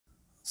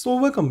So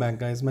welcome back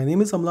guys, my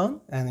name is Amlan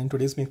and in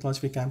today's Make Launch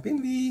Free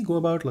campaign we go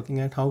about looking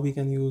at how we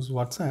can use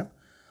WhatsApp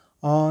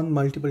on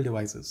multiple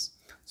devices.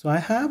 So I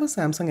have a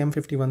Samsung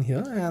M51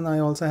 here and I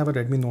also have a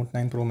Redmi Note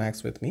 9 Pro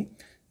Max with me.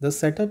 The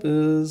setup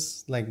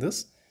is like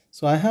this.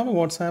 So I have a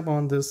WhatsApp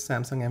on this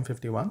Samsung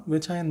M51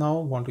 which I now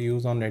want to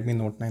use on Redmi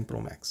Note 9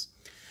 Pro Max.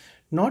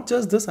 Not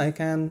just this, I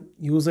can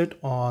use it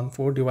on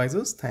 4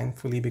 devices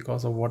thankfully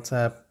because of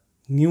WhatsApp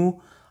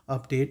new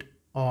update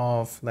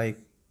of like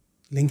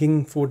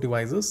linking 4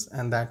 devices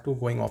and that too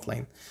going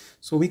offline.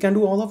 So we can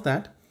do all of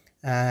that,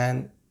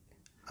 and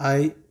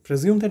I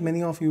presume that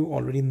many of you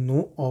already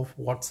know of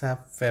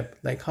WhatsApp web,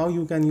 like how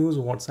you can use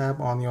WhatsApp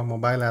on your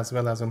mobile as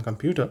well as on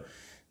computer.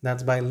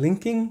 That's by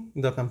linking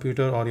the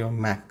computer or your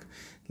Mac.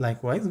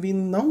 Likewise, we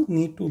now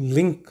need to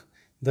link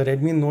the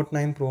Redmi Note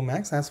 9 Pro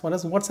Max as far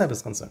as WhatsApp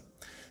is concerned.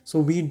 So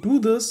we do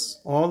this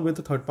all with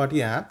a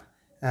third-party app,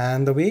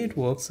 and the way it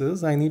works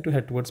is I need to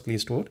head towards Play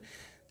Store.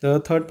 The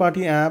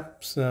third-party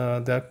apps,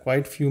 there are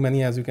quite few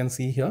many as you can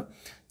see here.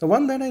 The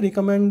one that I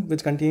recommend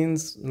which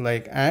contains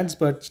like ads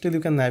but still you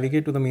can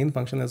navigate to the main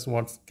function is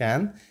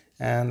WhatsCan,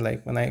 and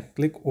like when I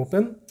click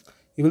open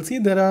you will see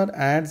there are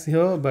ads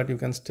here but you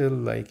can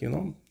still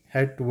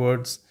head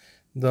towards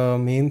the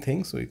main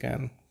thing, so you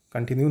can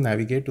continue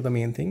navigate to the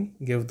main thing,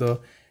 give the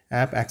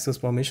app access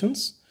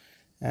permissions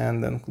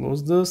and then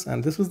close this,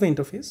 and this is the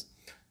interface.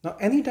 Now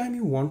anytime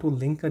you want to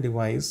link a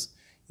device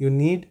you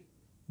need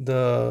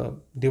the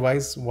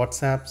device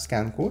WhatsApp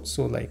scan code,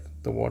 so like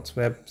the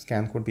WhatsApp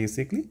scan code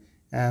basically,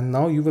 and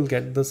now you will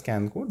get the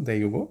scan code. There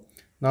you go.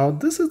 Now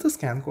this is the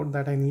scan code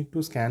that I need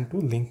to scan to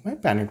link my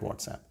parent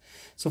WhatsApp.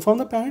 So from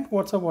the parent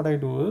WhatsApp what I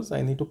do is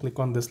I need to click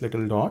on this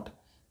little dot,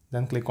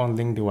 then click on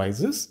link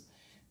devices.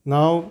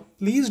 Now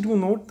please do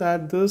note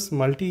that this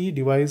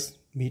multi-device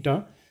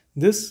beta,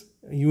 this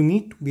you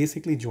need to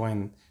basically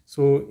join.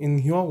 So in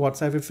your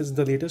WhatsApp, if it's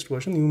the latest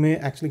version, you may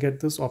actually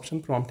get this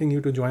option prompting you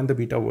to join the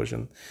beta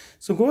version.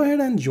 So go ahead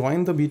and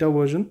join the beta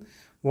version.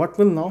 What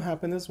will now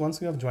happen is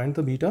once you have joined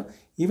the beta,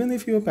 even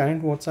if your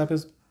parent WhatsApp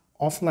is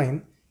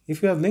offline,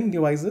 if you have linked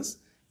devices,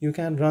 you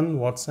can run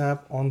WhatsApp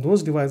on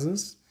those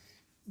devices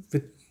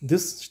with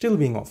this still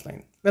being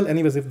offline. Well,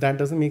 anyways, if that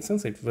doesn't make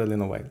sense, it will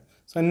in a while.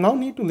 So I now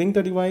need to link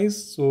the device.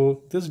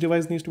 So this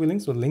device needs to be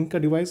linked. So link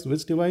a device,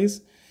 which device?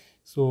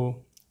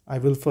 So I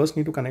will first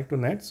need to connect to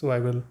net. So I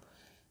will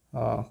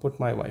put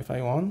my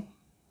Wi-Fi on.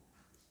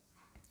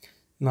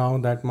 Now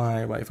that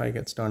my Wi-Fi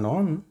gets turned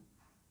on,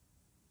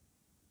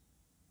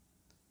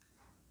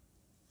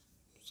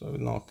 so I will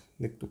now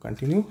click to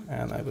continue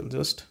and I will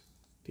just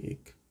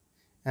take,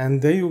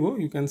 and there you go.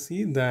 You can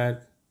see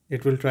that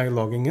it will try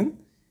logging in,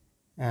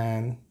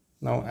 and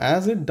now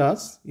as it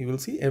does, you will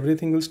see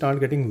everything will start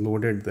getting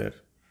loaded there.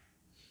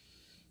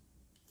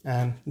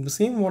 And the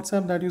same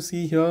WhatsApp that you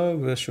see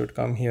here should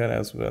come here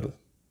as well.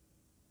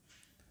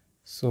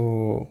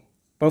 So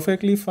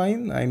perfectly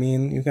fine. I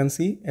mean, you can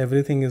see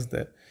everything is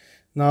there.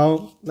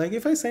 Now, like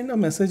if I send a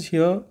message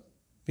here,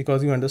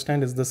 because you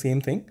understand it's the same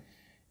thing,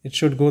 it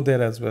should go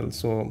there as well.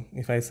 So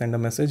if I send a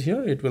message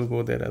here, it will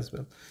go there as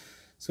well.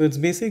 So it's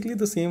basically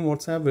the same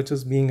WhatsApp which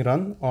is being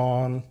run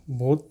on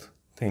both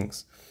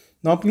things.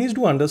 Now, please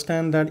do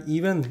understand that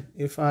even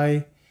if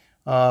I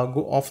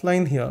go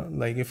offline here,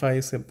 like if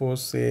I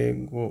suppose say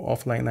go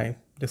offline, I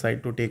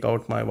decide to take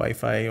out my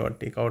Wi-Fi or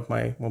take out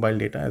my mobile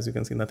data, as you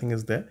can see, nothing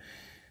is there.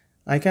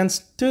 I can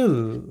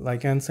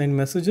send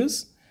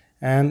messages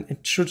and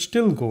it should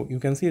still go. You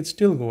can see it's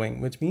still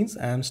going, which means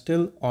I am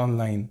still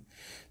online.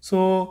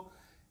 So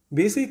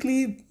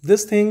basically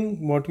this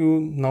thing, what you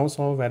now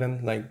saw,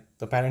 wherein like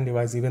the parent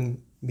device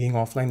even being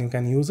offline, you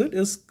can use it,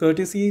 is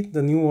courtesy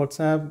the new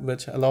WhatsApp,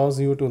 which allows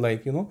you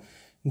to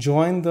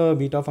join the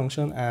beta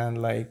function.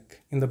 And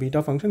like in the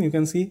beta function, you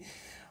can see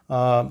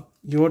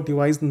your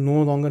device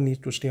no longer needs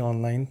to stay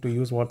online to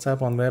use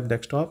WhatsApp on web,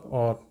 desktop,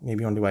 or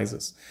maybe on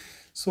devices.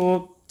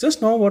 So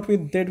just now what we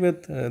did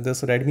with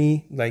this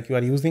Redmi, like you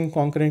are using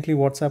concurrently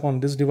WhatsApp on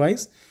this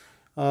device,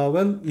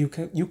 well, you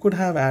could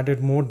have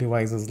added more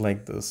devices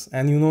like this,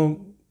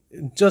 and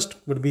it just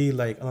would be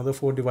like another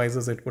 4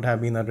 devices. It could have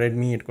been a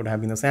Redmi, it could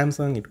have been a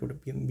Samsung, it could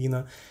have been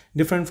a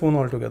different phone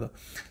altogether.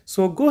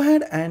 So go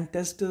ahead and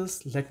test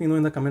this. Let me know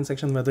in the comment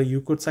section whether you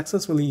could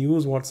successfully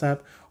use WhatsApp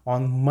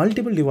on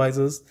multiple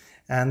devices,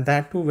 and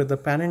that too with the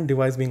parent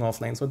device being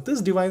offline. So this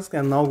device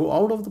can now go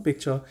out of the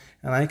picture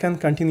and I can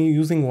continue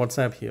using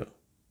WhatsApp here.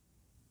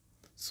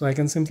 So I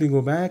can simply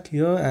go back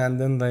here and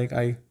then like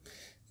I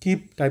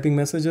keep typing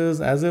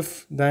messages as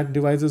if that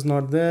device is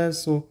not there.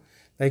 So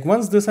like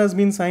once this has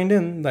been signed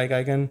in, like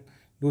I can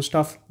do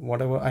stuff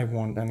whatever I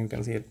want, and you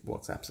can see it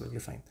works absolutely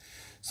fine.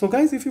 So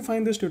guys, if you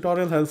find this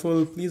tutorial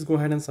helpful, please go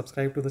ahead and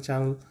subscribe to the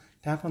channel.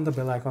 Tap on the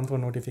bell icon for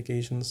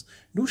notifications.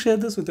 Do share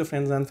this with your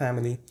friends and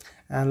family,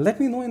 and let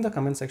me know in the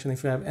comment section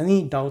if you have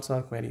any doubts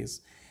or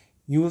queries.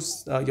 Your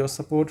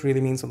support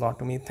really means a lot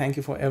to me. Thank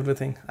you for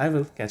everything. I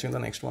will catch you in the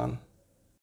next one.